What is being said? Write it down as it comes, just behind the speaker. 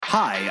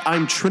Hi,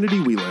 I'm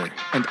Trinity Wheeler.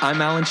 And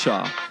I'm Alan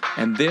Shaw,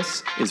 and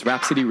this is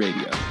Rhapsody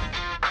Radio.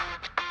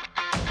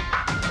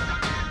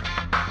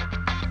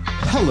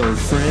 Hello,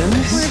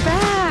 friends. We're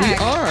back. We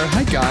are.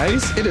 Hi,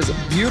 guys. It is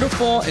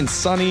beautiful and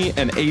sunny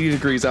and 80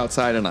 degrees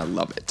outside, and I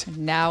love it.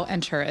 Now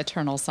enter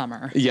eternal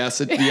summer. Yes,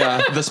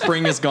 the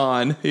spring is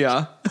gone.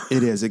 Yeah.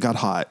 It is. It got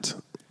hot.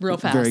 Real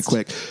fast. Very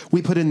quick.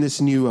 We put in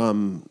this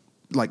new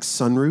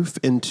sunroof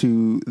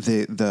into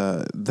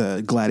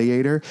the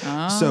Gladiator.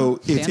 Oh, so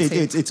fancy.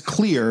 it's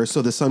clear,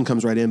 so the sun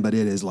comes right in, but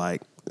it is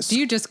like... Do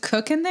you just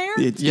cook in there?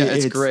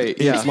 It's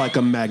great. It's like a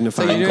So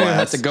magnifying you don't even have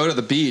glass. to go to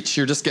the beach.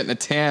 You're just getting a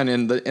tan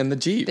in the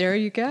Jeep. There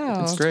you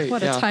go. It's great,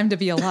 What yeah. a time to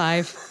be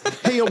alive.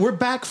 Hey, we're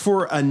back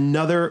for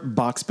another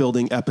box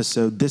building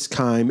episode. This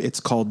time it's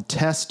called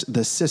Test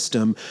the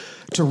System.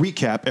 To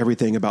recap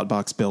everything about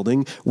box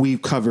building,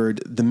 we've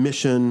covered the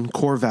mission,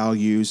 core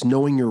values,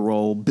 knowing your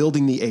role,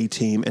 building the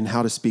A-team, and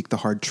how to speak the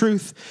hard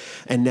truth.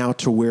 And now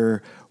to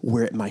where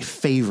we're at my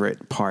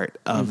favorite part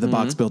of the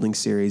box building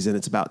series, and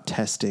it's about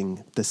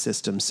testing the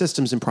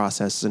systems and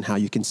processes, and how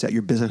you can set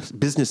your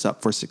business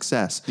up for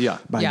success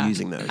by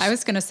using those. I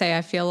was going to say,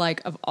 I feel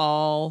like of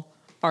all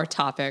our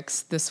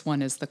topics, this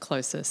one is the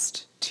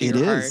closest to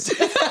your heart.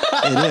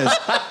 It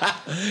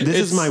is. This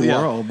is my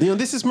world.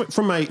 This is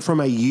from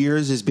my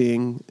years as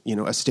being,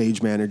 a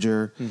stage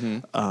manager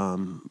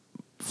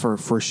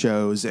for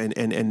shows,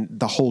 and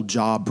the whole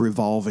job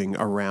revolving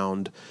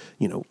around,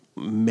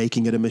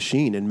 making it a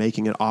machine and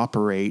making it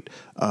operate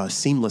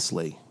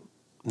seamlessly,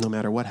 no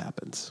matter what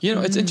happens.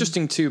 It's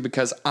interesting too,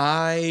 because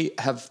I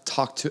have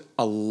talked to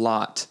a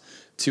lot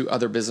to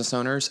other business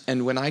owners,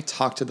 and when I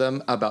talk to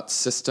them about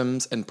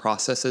systems and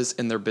processes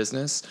in their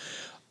business,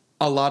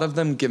 a lot of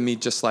them give me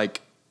just like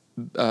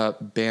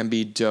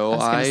Bambi doe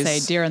eyes. I was going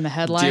to say deer in the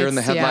headlights. Deer in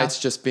the headlights,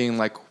 just being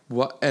like,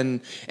 what?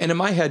 And in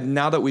my head,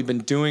 now that we've been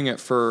doing it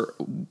for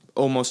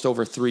almost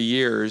over 3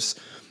 years,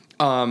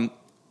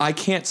 I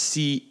can't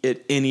see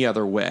it any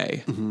other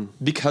way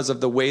because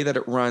of the way that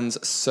it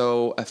runs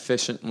so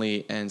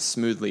efficiently and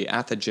smoothly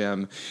at the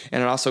gym.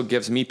 And it also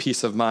gives me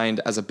peace of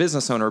mind as a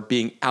business owner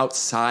being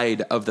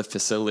outside of the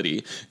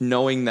facility,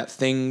 knowing that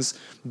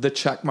the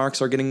check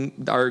marks are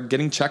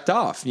getting checked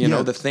off.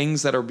 The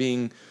things that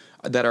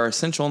are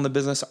essential in the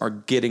business are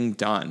getting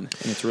done.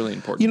 And it's really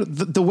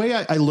important. The way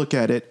I look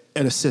at it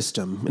at a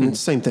system, and it's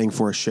the same thing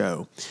for a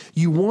show,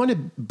 you want to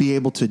be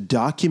able to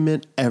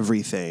document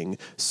everything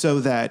so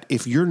that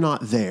if you're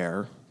not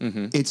there,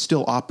 it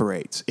still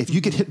operates. If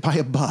you get hit by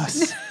a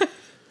bus,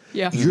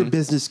 your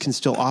business can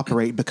still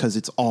operate because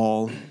it's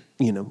all,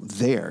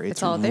 there.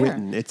 It's all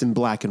written. There. It's in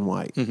black and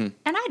white. And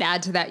I'd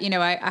add to that,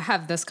 I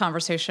have this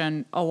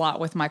conversation a lot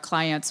with my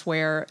clients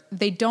where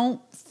they don't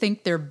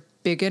think they're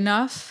big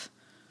enough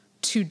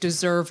to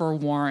deserve or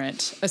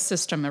warrant a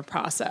system or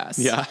process.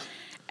 Yeah.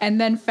 And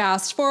then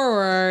fast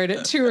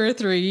forward 2 or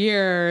 3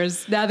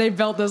 years, now they've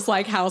built this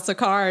like house of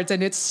cards,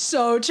 and it's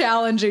so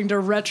challenging to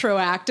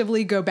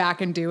retroactively go back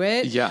and do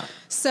it. Yeah.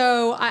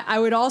 So I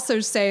would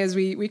also say, as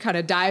we kind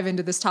of dive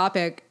into this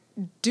topic,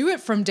 do it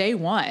from day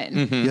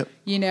one. Yep.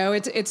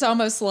 It's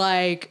almost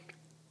like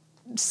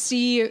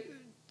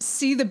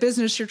see the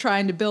business you're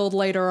trying to build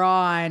later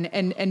on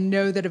and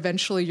know that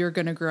eventually you're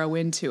going to grow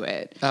into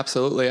it.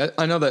 Absolutely.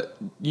 I know that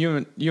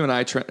you and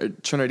I,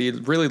 Trinity,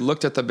 really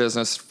looked at the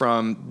business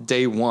from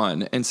day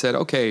one and said,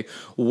 okay,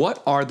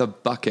 what are the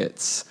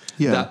buckets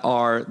that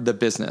are the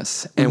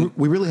business? And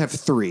we really have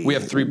three. We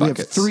have 3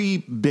 buckets. We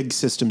have 3 big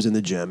systems in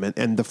the gym.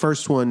 And the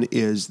first one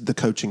is the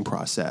coaching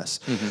process.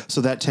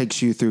 So that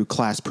takes you through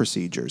class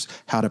procedures,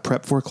 how to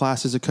prep for a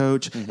class as a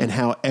coach, and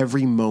how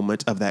every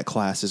moment of that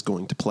class is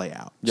going to play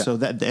out. Yeah. So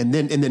that and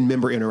then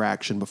member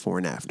interaction before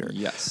and after.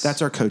 Yes.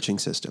 That's our coaching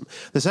system.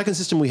 The second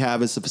system we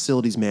have is the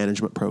facilities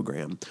management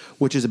program,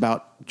 which is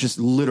about just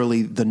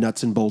literally the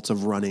nuts and bolts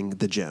of running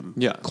the gym.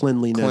 Yeah.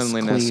 Cleanliness,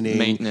 cleaning,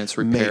 maintenance,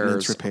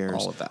 repairs,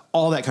 all of that.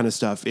 All that kind of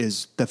stuff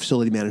is the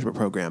facility management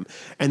program.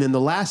 And then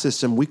the last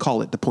system, we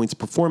call it the points of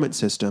performance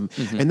system.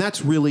 And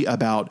that's really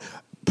about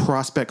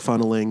prospect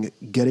funneling,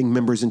 getting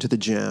members into the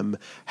gym,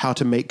 how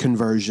to make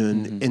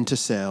conversion into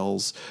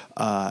sales,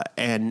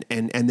 and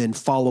then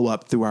follow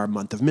up through our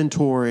month of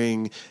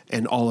mentoring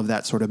and all of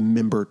that sort of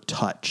member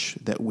touch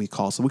that we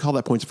call. So we call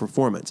that points of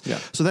performance. Yeah.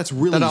 So that's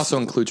really... That also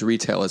includes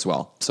retail as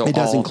well. So it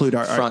does include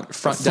our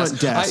front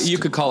desk. You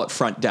could call it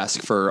front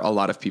desk for a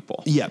lot of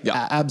people. Yeah,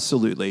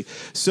 absolutely.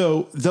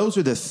 So those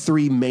are the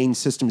 3 main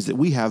systems that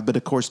we have. But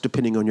of course,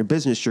 depending on your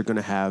business, you're going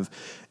to have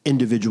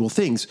individual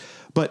things.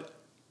 But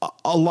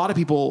a lot of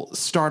people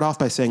start off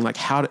by saying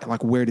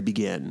where to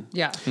begin.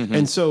 Yeah.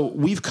 And so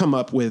we've come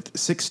up with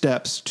 6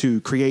 steps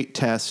to create,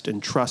 test,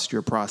 and trust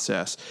your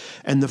process.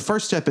 And the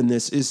first step in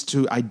this is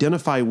to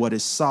identify what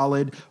is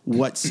solid,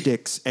 what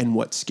sticks, and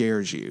what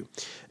scares you.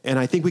 And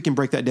I think we can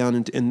break that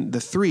down in the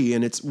 3.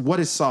 And it's what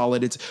is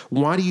solid. It's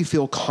why do you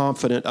feel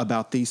confident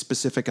about these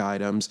specific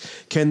items?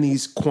 Can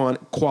these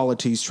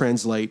qualities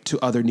translate to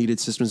other needed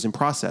systems and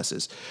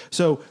processes?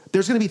 So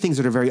there's going to be things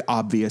that are very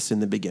obvious in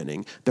the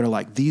beginning that are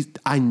like, these,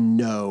 I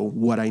know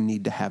what I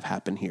need to have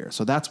happen here.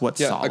 So that's what's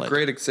solid. A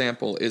great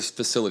example is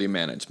facility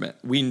management.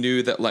 We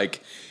knew that,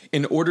 like,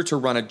 in order to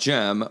run a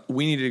gym,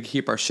 we needed to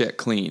keep our shit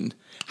clean.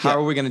 How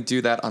are we going to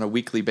do that on a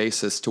weekly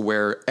basis to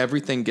where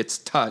everything gets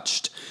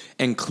touched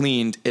and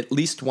cleaned at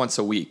least once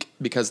a week?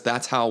 Because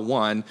that's how,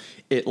 1,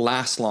 it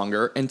lasts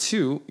longer, and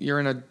 2, you're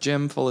in a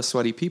gym full of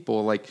sweaty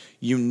people. Like,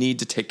 you need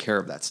to take care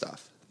of that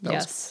stuff.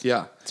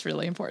 It's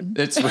really important.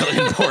 It's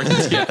really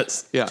important.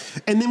 Yes. Yeah.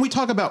 And then we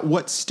talk about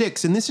what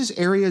sticks, and this is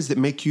areas that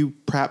make you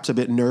perhaps a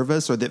bit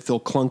nervous or that feel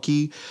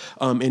clunky,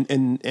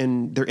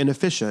 and they're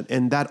inefficient,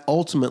 and that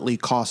ultimately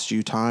costs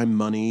you time,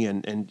 money,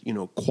 and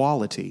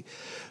quality.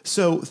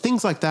 So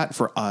things like that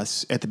for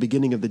us at the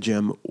beginning of the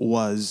gym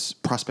was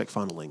prospect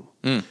funneling.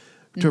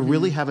 To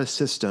really have a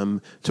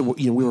system to,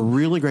 we were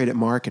really great at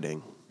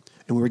marketing.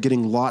 And we were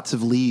getting lots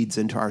of leads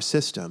into our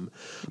system.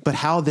 But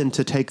how then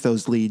to take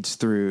those leads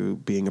through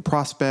being a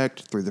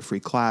prospect, through the free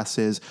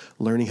classes,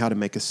 learning how to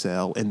make a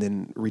sale, and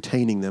then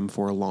retaining them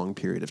for a long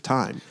period of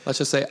time. Let's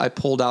just say I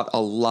pulled out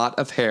a lot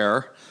of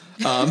hair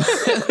in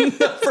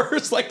the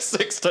first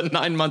 6 to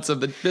 9 months of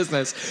the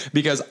business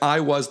because I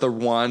was the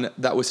one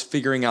that was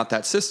figuring out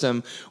that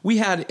system. We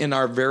had, in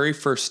our very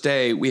first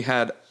day, we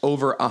had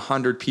over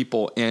 100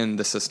 people in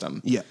the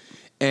system. Yeah.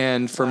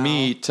 And for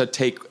me to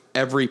take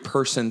every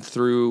person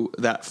through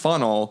that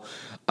funnel,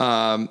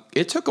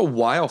 it took a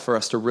while for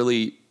us to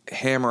really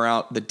hammer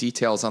out the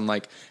details on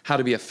how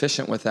to be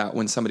efficient with that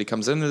when somebody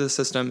comes into the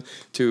system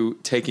to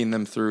taking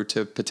them through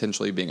to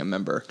potentially being a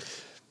member.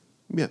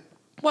 Yeah.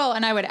 Well,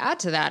 and I would add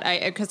to that,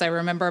 because I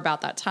remember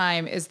about that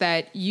time, is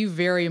that you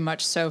very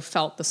much so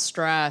felt the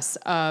stress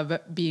of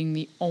being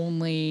the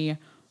only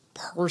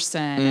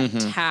person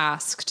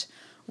tasked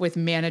with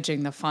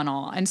managing the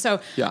funnel. And so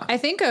I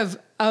think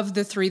of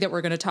the 3 that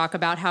we're going to talk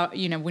about, how,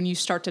 when you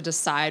start to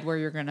decide where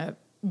you're going to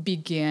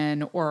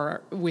begin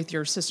or with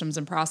your systems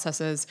and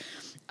processes,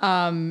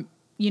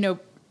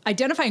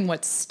 identifying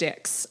what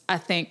sticks, I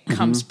think,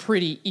 comes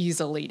pretty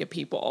easily to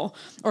people,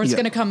 or it's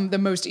going to come the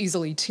most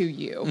easily to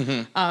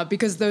you,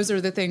 because those are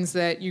the things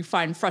that you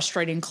find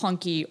frustrating,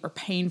 clunky, or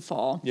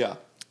painful. Yeah.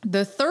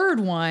 The third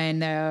one,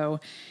 though,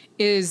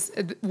 is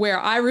where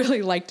I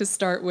really like to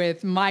start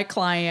with my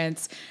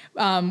clients,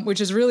 which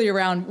is really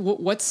around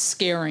what's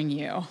scaring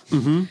you.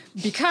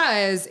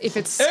 Because if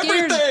it scares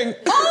everything,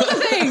 all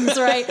the things,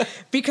 right?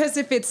 Because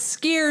if it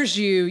scares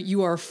you,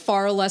 you are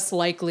far less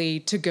likely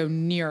to go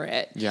near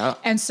it. Yeah.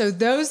 And so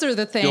those are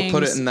the things. You'll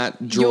put it in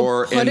that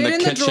drawer in the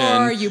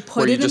kitchen. You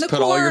put it in the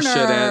corner. All your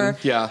shit in.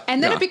 Yeah.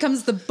 And then it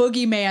becomes the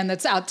boogeyman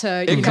that's out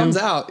to. It comes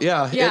out.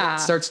 Yeah. It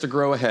starts to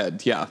grow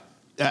ahead. Yeah.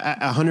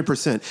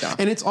 100%. Yeah.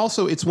 And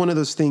it's one of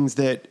those things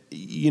that,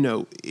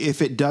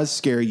 if it does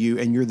scare you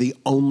and you're the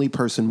only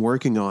person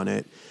working on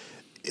it,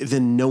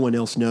 then no one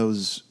else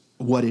knows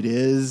what it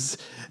is.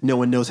 No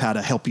one knows how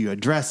to help you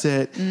address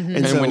it.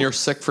 And so, when you're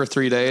sick for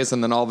 3 days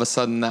and then all of a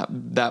sudden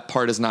that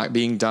part is not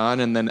being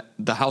done, and then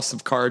the house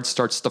of cards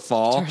starts to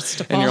fall,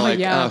 and you're like,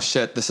 oh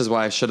shit, this is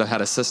why I should have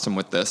had a system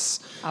with this.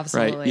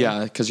 Absolutely. Right?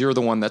 Yeah. Because you're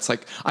the one that's I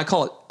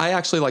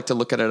actually like to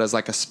look at it as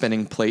like a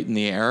spinning plate in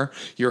the air.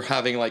 You're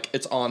having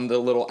it's on the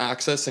little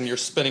axis and you're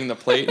spinning the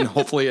plate and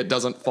hopefully it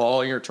doesn't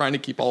fall, and you're trying to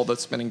keep all the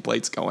spinning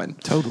plates going.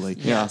 Totally.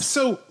 Yeah.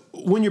 So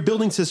when you're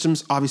building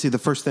systems, obviously the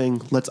first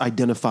thing, let's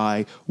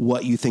identify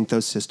what you think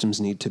those systems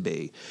need to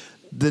be.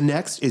 The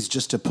next is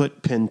just to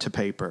put pen to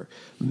paper,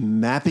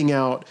 mapping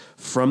out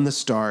from the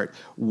start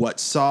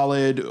what's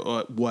solid,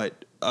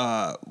 what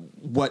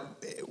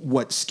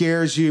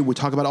scares you. We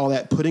talk about all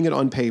that, putting it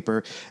on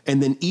paper,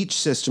 and then each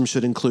system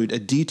should include a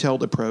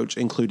detailed approach,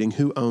 including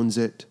who owns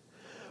it,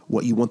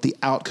 what you want the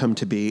outcome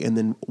to be, and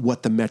then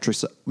what the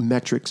metrics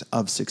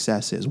of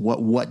success is.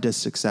 What does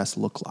success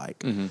look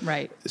like?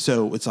 Right.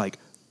 So it's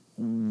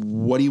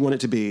what do you want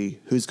it to be?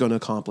 Who's going to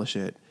accomplish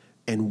it?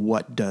 And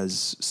what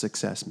does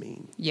success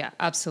mean? Yeah,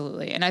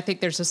 absolutely. And I think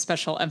there's a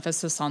special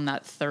emphasis on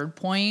that third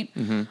point,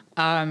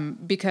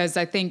 because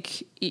I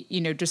think,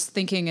 just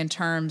thinking in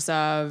terms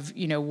of,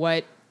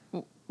 what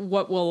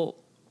will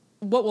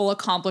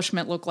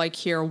accomplishment look like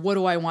here? What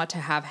do I want to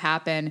have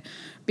happen?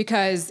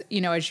 Because,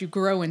 as you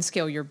grow and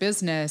scale your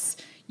business,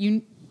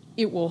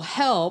 it will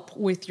help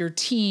with your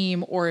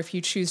team, or if you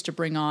choose to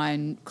bring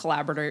on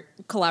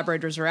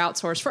collaborators or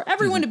outsource, for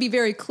everyone to be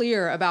very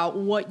clear about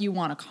what you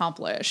want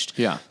accomplished.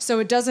 Yeah. So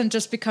it doesn't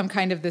just become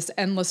kind of this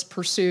endless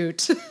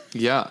pursuit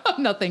of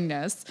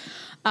nothingness.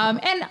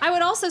 And I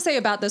would also say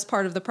about this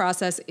part of the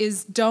process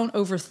is don't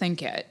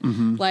overthink it.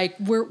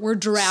 We're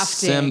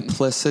drafting.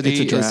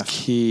 Simplicity is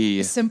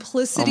key.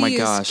 Simplicity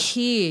is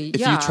key. If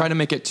you try to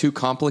make it too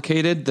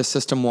complicated, the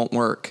system won't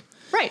work.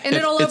 Right, and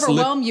it'll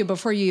overwhelm you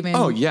before you even...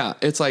 Oh, yeah.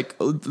 It's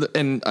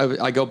and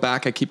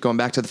I keep going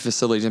back to the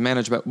facilities and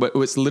management, but it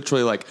was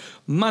literally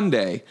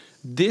Monday,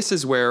 This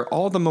is where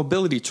all the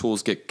mobility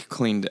tools get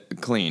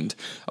cleaned.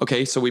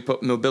 Okay, so we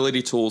put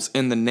mobility tools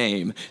in the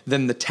name.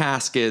 Then the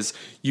task is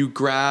you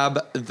grab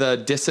the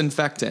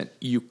disinfectant,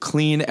 you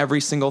clean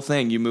every single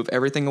thing, you move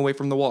everything away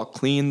from the wall,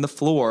 clean the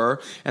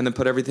floor, and then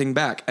put everything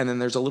back. And then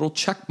there's a little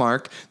check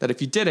mark that if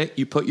you did it,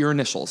 you put your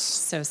initials.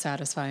 So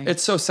satisfying.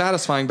 It's so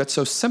satisfying, but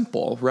so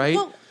simple, right?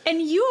 Well,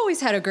 and you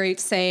always had a great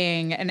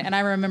saying, and I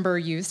remember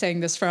you saying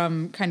this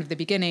from kind of the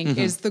beginning,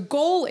 is the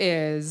goal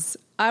is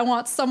I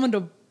want someone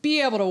to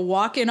be able to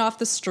walk in off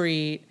the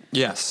street,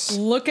 yes,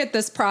 look at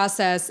this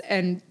process,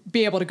 and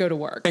be able to go to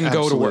work. And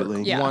go to work.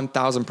 Absolutely. Yeah.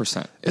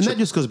 1,000%. And that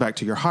just goes back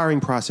to your hiring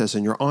process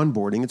and your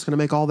onboarding. It's going to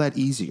make all that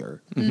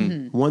easier.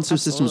 Once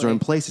those systems are in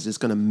place, it's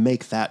going to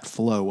make that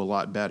flow a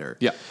lot better.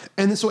 Yeah.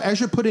 And so as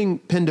you're putting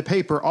pen to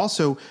paper,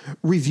 also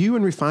review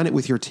and refine it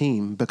with your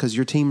team, because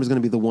your team is going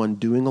to be the one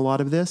doing a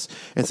lot of this.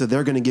 And so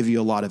they're going to give you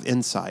a lot of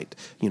insight.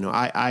 You know,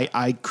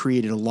 I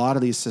created a lot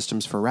of these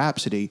systems for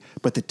Rhapsody,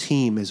 but the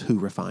team is who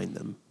refined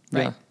them.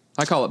 Right. Yeah.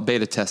 I call it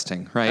beta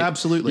testing, right?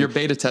 Absolutely. You're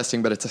beta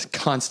testing, but it's a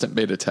constant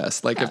beta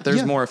test. Like if there's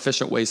Yeah. more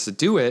efficient ways to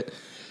do it,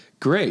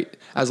 great.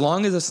 As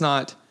long as it's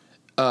not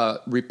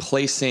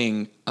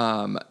replacing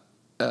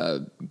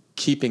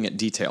keeping it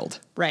detailed,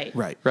 Right.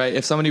 Right. right?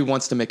 If somebody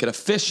wants to make it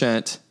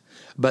efficient,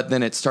 but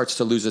then it starts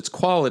to lose its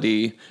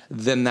quality,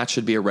 then that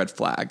should be a red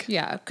flag.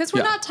 Yeah, because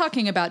we're Yeah. not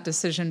talking about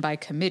decision by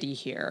committee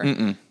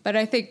here, but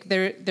I think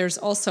there's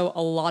also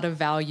a lot of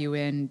value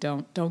in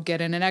don't get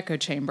in an echo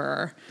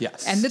chamber.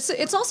 Yes. and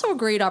it's also a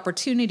great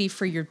opportunity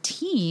for your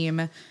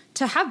team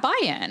to have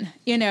buy-in,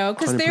 you know,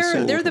 because they're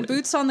 100%. the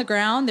boots on the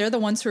ground, they're the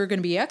ones who are going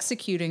to be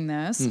executing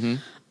this.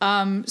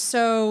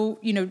 So,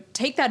 you know,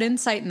 take that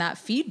insight and that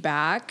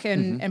feedback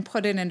and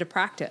put it into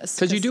practice.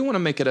 Because you do want to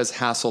make it as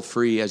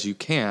hassle-free as you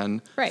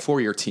can Right. for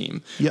your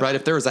team, Yeah. right?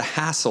 If there is a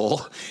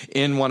hassle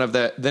in one of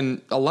the,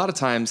 then a lot of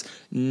times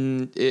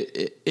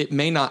it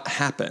may not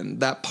happen.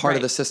 That part of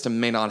Right. the system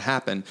may not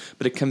happen,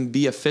 but it can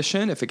be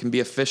efficient. If it can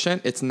be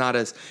efficient,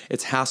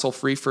 it's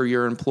hassle-free for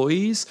your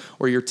employees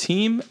or your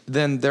team,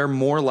 then they're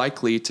more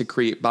likely to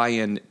create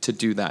buy-in to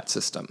do that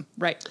system.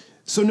 Right.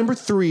 So number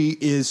 3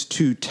 is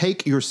to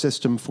take your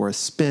system for a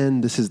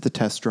spin. This is the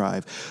test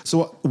drive.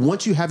 So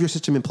once you have your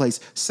system in place,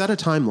 set a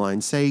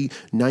timeline, say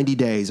 90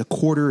 days. A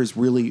quarter is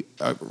really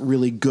a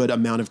really good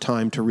amount of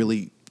time to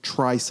really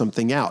try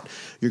something out.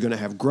 You're going to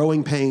have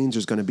growing pains.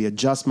 There's going to be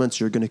adjustments.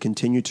 You're going to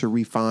continue to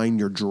refine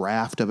your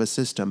draft of a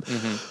system.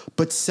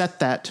 But set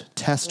that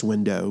test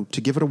window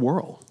to give it a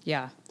whirl.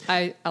 Yeah,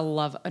 I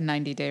love a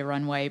 90-day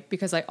runway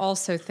because I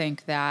also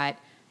think that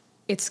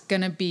it's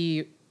going to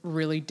be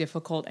really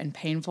difficult and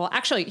painful.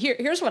 Actually,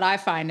 here's what I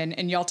find,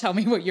 and y'all tell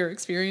me what your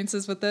experience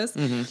is with this.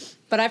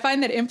 But I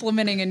find that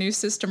implementing a new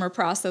system or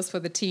process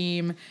with a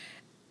team,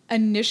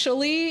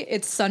 initially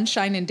it's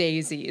sunshine and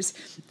daisies.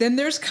 Then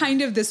there's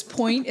kind of this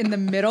point in the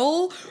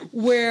middle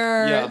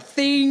where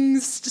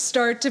things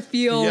start to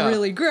feel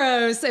really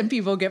gross and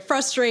people get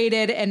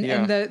frustrated and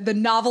the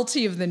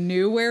novelty of the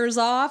new wears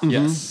off.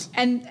 Yes.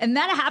 And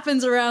that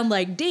happens around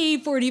like day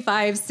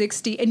 45,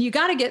 60, and you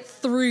got to get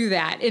through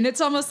that. And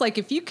it's almost like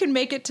if you can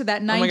make it to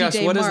that 90-day Oh my gosh,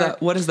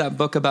 mark. what is that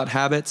book about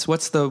habits?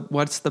 What's the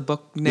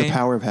book name? The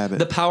Power of Habit.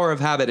 The Power of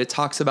Habit. It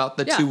talks about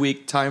the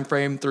 2-week time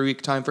frame,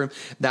 3-week time frame.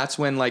 That's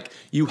when like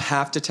you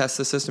have to test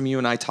the system. You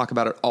and I talk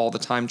about it all the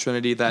time,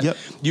 Trinity, that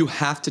you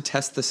have to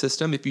test the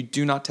system. If you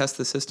do not test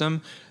the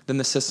system, then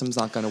the system's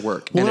not going to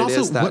work. Well, and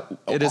also,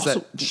 it is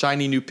that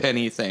shiny new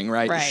penny thing,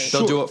 right? Right.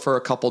 They'll do it for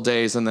a couple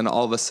days and then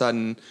all of a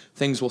sudden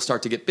things will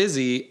start to get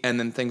busy and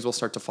then things will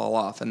start to fall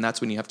off. And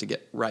that's when you have to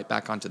get right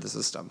back onto the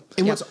system.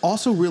 And what's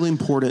also really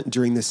important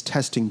during this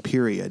testing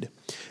period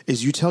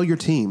is you tell your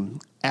team,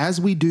 as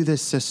we do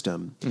this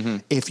system,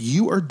 if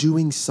you are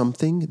doing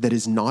something that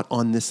is not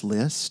on this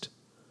list,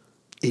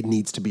 it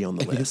needs to be on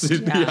the list.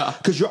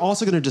 Because you're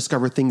also going to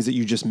discover things that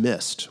you just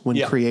missed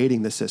when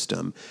creating the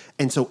system.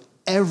 And so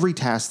every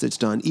task that's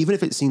done, even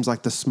if it seems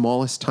like the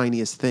smallest,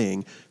 tiniest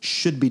thing,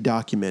 should be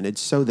documented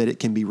so that it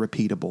can be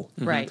repeatable.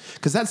 Right.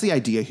 Because that's the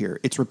idea here.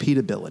 It's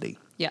repeatability.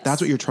 Yes.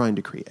 That's what you're trying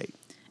to create.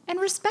 And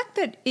respect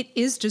that it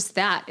is just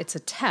that. It's a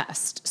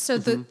test. So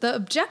the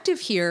objective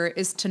here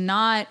is to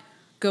not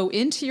go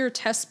into your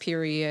test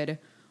period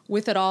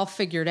with it all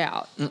figured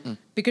out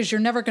because you're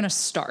never going to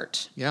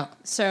start. Yeah.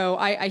 So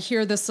I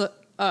hear this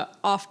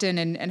often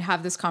and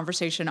have this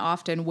conversation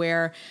often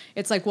where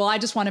it's like, well, I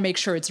just want to make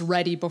sure it's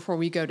ready before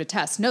we go to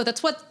test. No,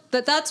 that's what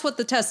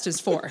the test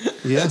is for.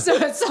 Yeah. So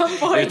at some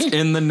point, It's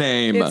in the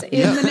name. it's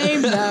in the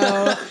name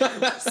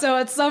though. So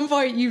at some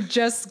point you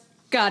just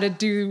got to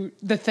do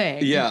the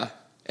thing. Yeah.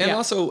 And Yeah.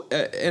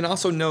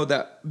 also know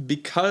that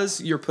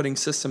because you're putting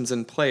systems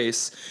in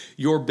place,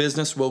 your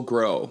business will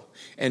grow.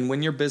 And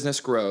when your business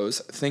grows,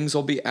 things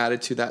will be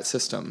added to that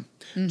system.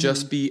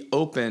 Just be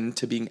open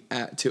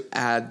to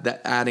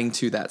adding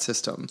to that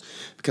system,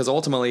 because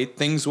ultimately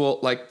things will,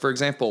 like, for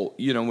example,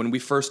 you know, when we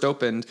first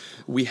opened,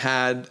 we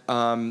had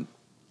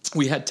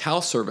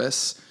towel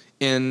service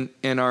in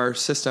our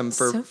system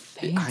for So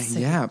fancy.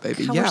 yeah,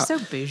 baby. God, yeah. we're so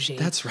bougie.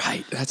 That's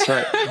right.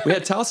 We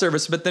had towel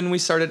service, but then we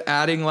started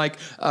adding like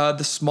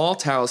the small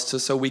towels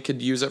so we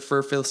could use it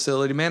for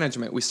facility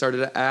management. We started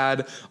to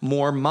add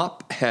more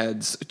mop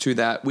heads to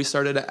that. We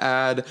started to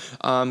add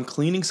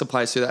cleaning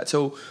supplies to that.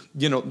 So,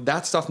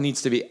 that stuff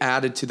needs to be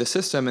added to the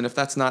system. And if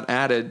that's not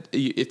added,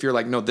 if you're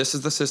like, no, this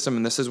is the system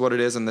and this is what it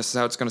is and this is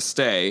how it's going to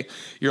stay,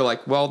 you're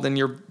like, well, then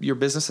your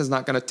business is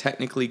not going to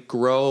technically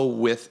grow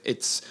with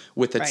its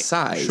Right.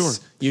 size. Sure.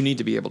 You need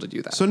to be able to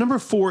do that. So number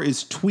 4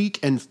 is tweak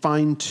and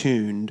fine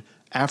tuned.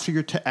 After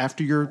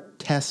your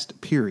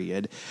test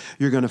period,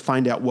 you're going to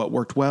find out what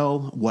worked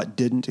well, what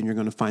didn't, and you're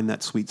going to find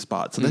that sweet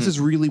spot. So this is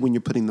really when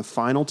you're putting the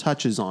final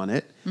touches on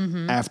it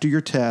after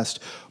your test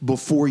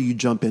before you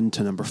jump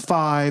into number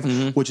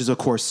 5, which is, of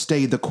course,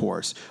 stay the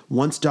course.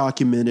 Once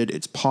documented,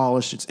 it's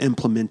polished, it's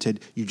implemented.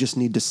 You just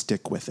need to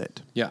stick with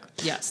it. Yeah.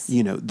 Yes.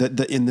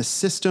 In the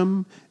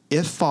system,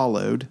 if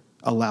followed,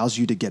 allows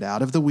you to get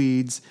out of the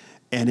weeds,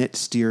 and it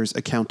steers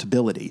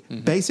accountability.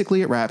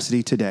 Basically, at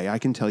Rhapsody today, I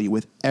can tell you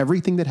with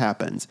everything that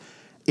happens,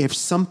 if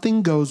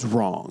something goes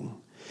wrong,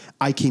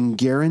 I can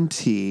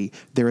guarantee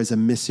there is a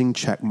missing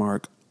check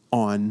mark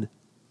on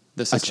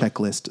The a system.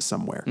 checklist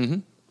somewhere.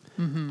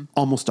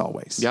 Almost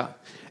always. Yeah.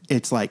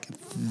 It's like,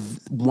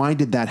 why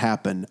did that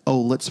happen? Oh,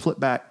 let's flip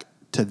back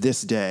to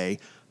this day.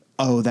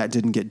 Oh, that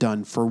didn't get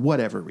done for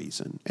whatever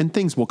reason. And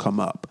things will come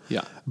up.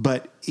 Yeah.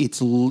 But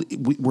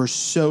we're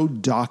so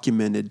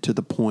documented to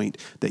the point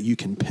that you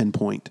can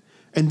pinpoint.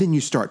 And then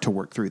you start to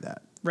work through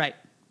that. Right.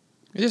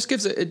 It just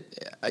gives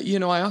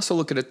I also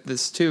look at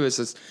this too,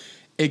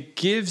 it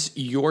gives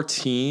your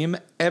team,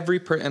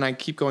 and I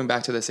keep going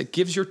back to this, it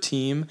gives your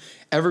team,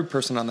 every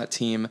person on that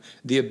team,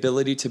 the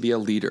ability to be a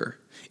leader.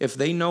 If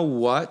they know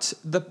what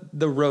the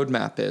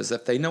roadmap is,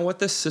 if they know what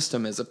the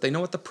system is, if they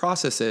know what the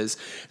process is,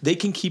 they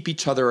can keep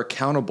each other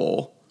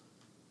accountable,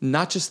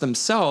 not just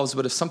themselves,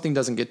 but if something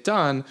doesn't get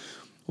done,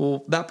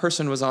 well, that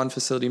person was on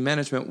facility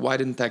management. Why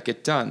didn't that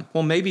get done?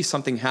 Well, maybe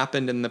something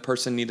happened and the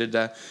person needed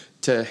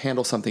to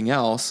handle something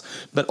else,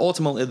 but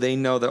ultimately they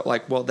know that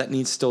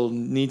that still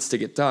needs to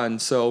get done.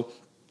 So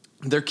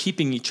they're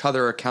keeping each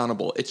other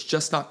accountable. It's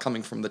just not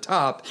coming from the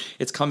top.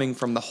 It's coming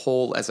from the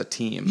whole as a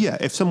team. Yeah,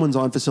 if someone's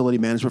on facility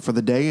management for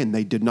the day and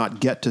they did not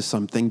get to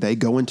something, they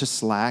go into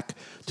Slack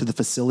to the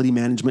facility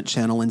management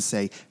channel and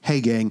say, hey,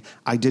 gang,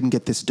 I didn't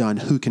get this done.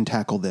 Who can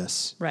tackle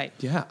this? Right.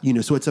 Yeah.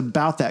 So it's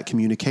about that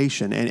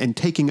communication and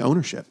taking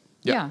ownership.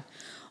 Yep. Yeah.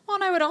 Well,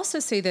 and I would also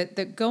say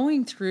that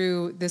going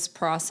through this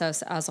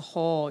process as a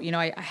whole,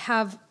 I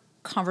have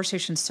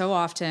conversations so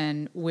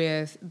often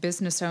with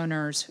business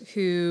owners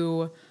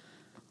who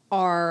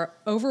are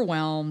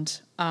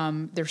overwhelmed,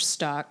 they're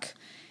stuck,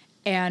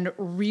 and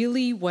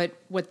really what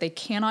they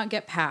cannot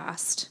get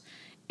past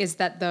is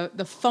that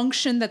the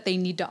function that they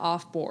need to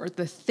offboard,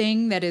 the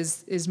thing that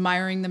is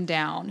miring them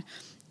down,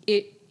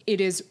 it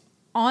is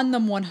on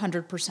them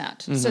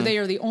 100%. So they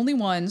are the only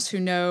ones who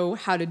know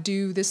how to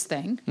do this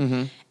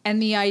thing.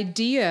 And the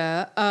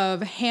idea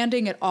of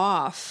handing it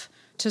off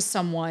to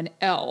someone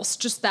else,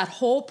 just that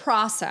whole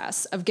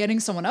process of getting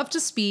someone up to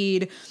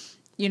speed,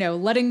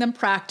 letting them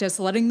practice,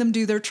 letting them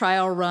do their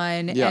trial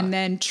run, and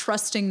then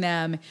trusting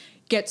them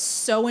gets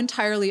so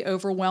entirely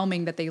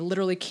overwhelming that they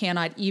literally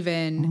cannot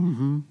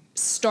even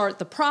start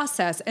the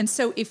process. And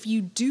so if you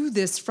do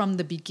this from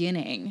the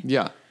beginning,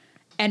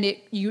 and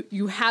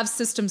you have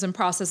systems and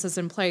processes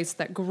in place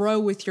that grow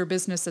with your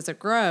business as it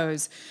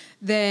grows,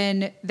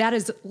 then that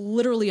is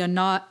literally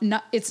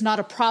it's not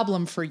a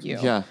problem for you.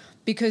 Yeah.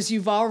 Because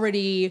you've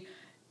already,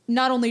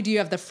 not only do you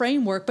have the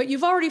framework, but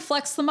you've already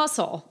flexed the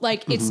muscle.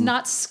 Like it's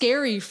not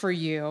scary for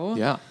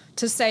you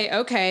to say,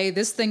 okay,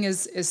 this thing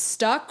is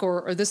stuck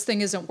or this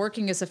thing isn't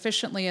working as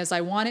efficiently as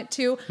I want it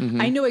to.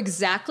 I know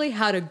exactly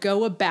how to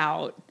go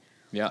about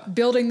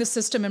building the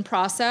system and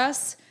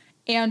process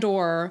and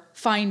or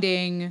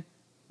finding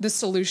the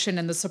solution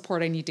and the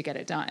support I need to get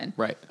it done.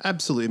 Right.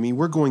 Absolutely. I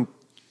mean,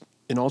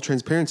 in all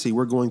transparency,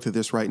 we're going through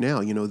this right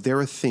now. There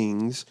are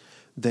things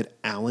that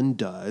Alan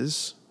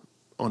does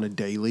on a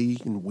daily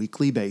and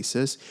weekly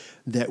basis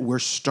that we're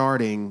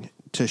starting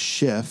to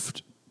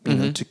shift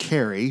to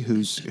Carrie,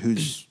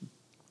 who's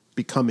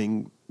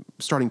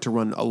starting to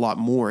run a lot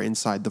more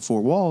inside the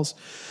four walls.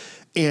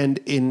 And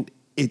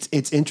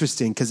it's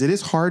interesting because it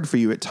is hard for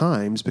you at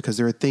times because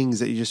there are things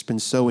that you've just been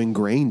so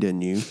ingrained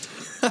in you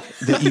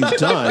that you've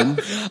done.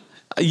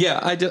 Yeah,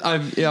 I did.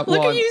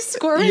 Look at you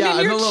squirming in your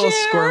chair. Yeah, I'm a little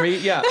squirmy.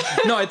 Yeah.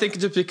 No, I think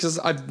just because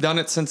I've done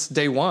it since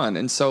day one.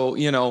 And so,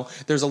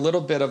 there's a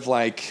little bit of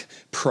like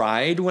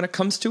pride when it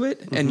comes to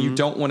it and you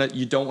don't want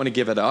to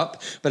give it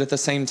up. But at the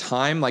same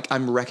time, like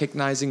I'm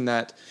recognizing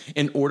that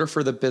in order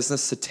for the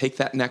business to take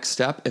that next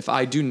step, if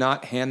I do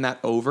not hand that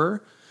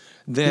over,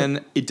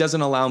 then it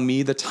doesn't allow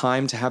me the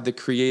time to have the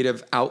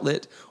creative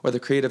outlet or the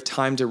creative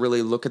time to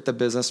really look at the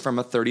business from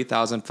a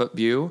 30,000 foot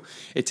view.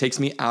 It takes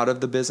me out of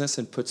the business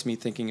and puts me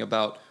thinking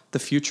about the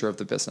future of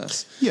the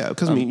business. Yeah,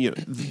 because I mean,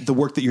 the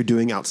work that you're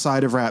doing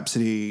outside of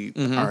Rhapsody,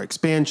 our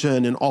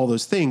expansion, and all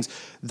those things,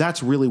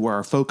 that's really where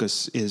our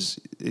focus is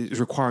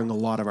requiring a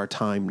lot of our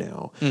time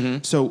now.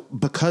 So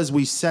because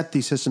we set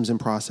these systems and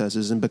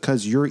processes, and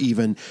because you're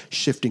even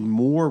shifting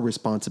more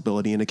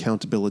responsibility and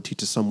accountability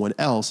to someone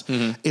else,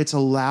 it's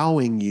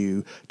allowing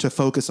you to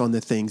focus on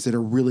the things that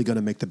are really going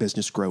to make the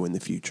business grow in the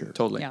future.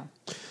 Totally. Yeah.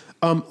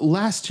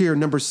 Last year,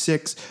 number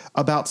 6,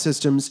 about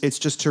systems, it's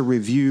just to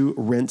review,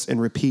 rinse, and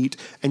repeat.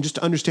 And just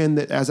to understand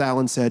that, as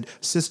Alan said,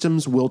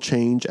 systems will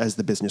change as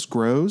the business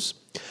grows.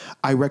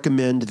 I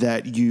recommend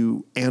that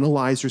you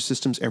analyze your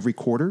systems every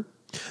quarter.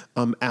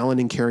 Alan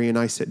and Carrie and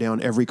I sit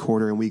down every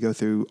quarter and we go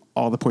through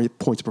all the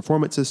points of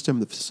performance system,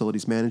 the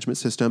facilities management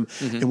system,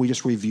 and we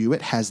just review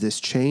it. Has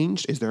this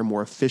changed? Is there a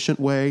more efficient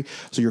way?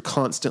 So you're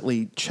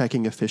constantly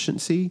checking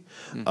efficiency,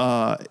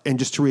 and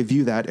just to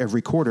review that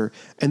every quarter.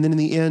 And then in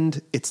the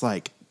end, it's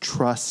like,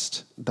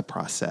 trust the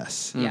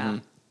process. Yeah.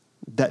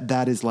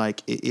 That is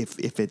like, if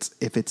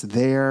it's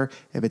there,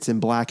 if it's in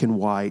black and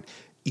white,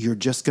 you're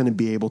just going to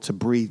be able to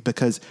breathe,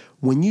 because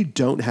when you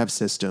don't have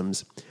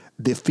systems,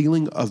 the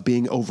feeling of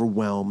being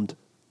overwhelmed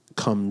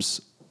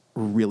comes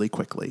really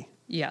quickly,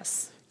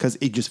 Yes. because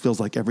it just feels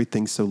like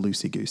everything's so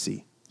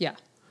loosey-goosey. Yeah.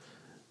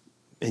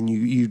 And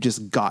you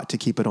just got to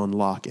keep it on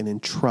lock and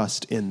in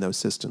trust in those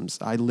systems.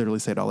 I literally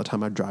say it all the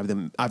time. I drive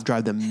them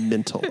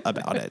mental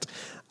about it.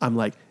 I'm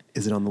like,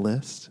 is it on the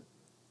list?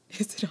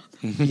 Is it on?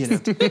 You know?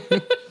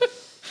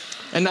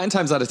 And 9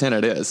 times out of 10,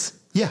 it is.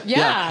 Yeah.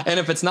 Yeah. And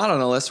if it's not on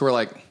the list, we're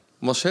like,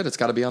 well, shit, it's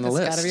got to be on the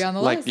list. It's gotta be on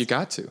the like, list. you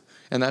got to.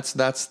 And that's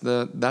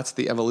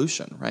the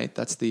evolution, right?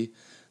 That's the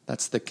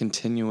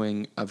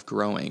continuing of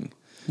growing.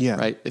 Yeah.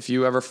 Right. If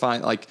you ever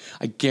find, like,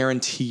 I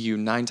guarantee you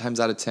 9 times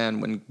out of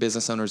 10, when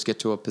business owners get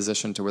to a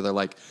position to where they're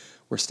like,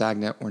 we're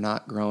stagnant, we're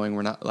not growing,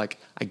 we're not, like,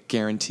 I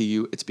guarantee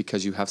you it's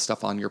because you have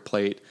stuff on your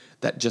plate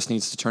that just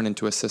needs to turn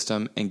into a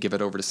system and give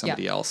it over to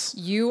somebody else.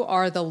 You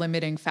are the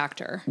limiting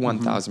factor.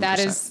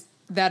 1,000%.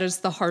 That is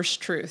the harsh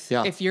truth.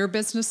 Yeah. If your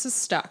business is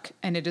stuck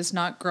and it is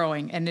not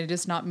growing and it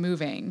is not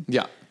moving,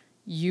 Yeah.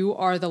 you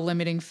are the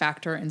limiting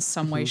factor in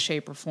some way,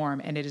 shape, or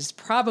form. And it is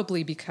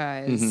probably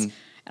because, and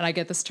I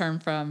get this term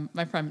from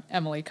my friend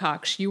Emily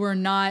Cox, you are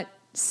not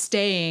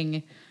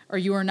staying, or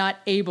you are not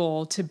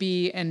able to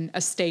be in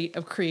a state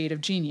of creative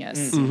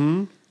genius.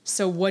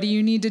 So what do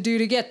you need to do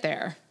to get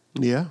there?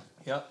 Yeah.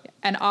 Yep.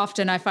 And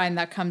often I find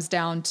that comes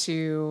down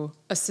to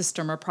a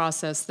system or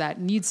process that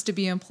needs to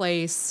be in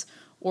place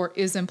or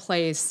is in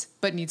place,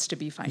 but needs to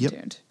be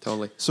fine-tuned.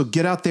 Totally. So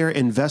get out there,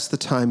 invest the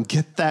time,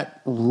 get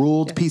that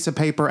ruled piece of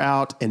paper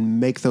out, and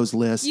make those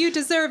lists. You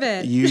deserve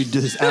it. You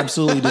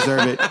absolutely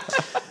deserve it.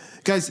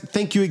 Guys,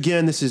 thank you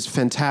again. This is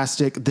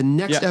fantastic. The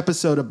next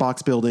episode of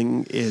Box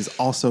Building is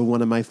also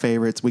one of my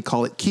favorites. We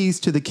call it Keys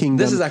to the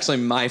Kingdom. This is actually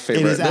my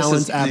favorite. It is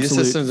Alan's absolute. The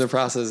systems and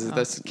processes.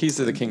 That's Keys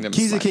to the Kingdom.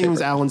 Keys to the Kingdom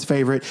is Alan's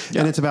favorite,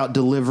 and it's about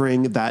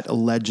delivering that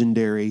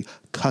legendary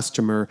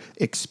customer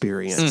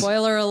experience.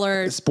 Spoiler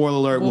alert.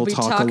 Spoiler alert, we'll be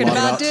talk talking a lot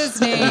about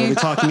Disney. We'll be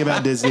talking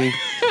about Disney.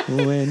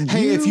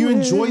 Hey, if you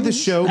enjoy the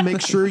show,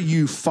 make sure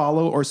you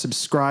follow or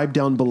subscribe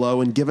down below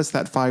and give us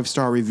that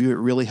 5-star review. It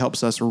really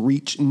helps us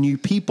reach new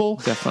people.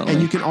 Definitely.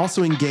 And you can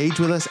also engage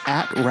with us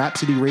at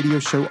Rhapsody Radio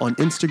Show on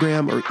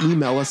Instagram, or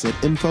email us at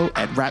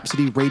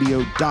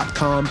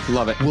info@rhapsodyradio.com.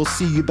 Love it. We'll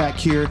see you back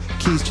here.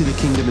 Keys to the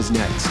Kingdom is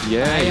next.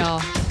 Yay. Bye,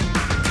 y'all.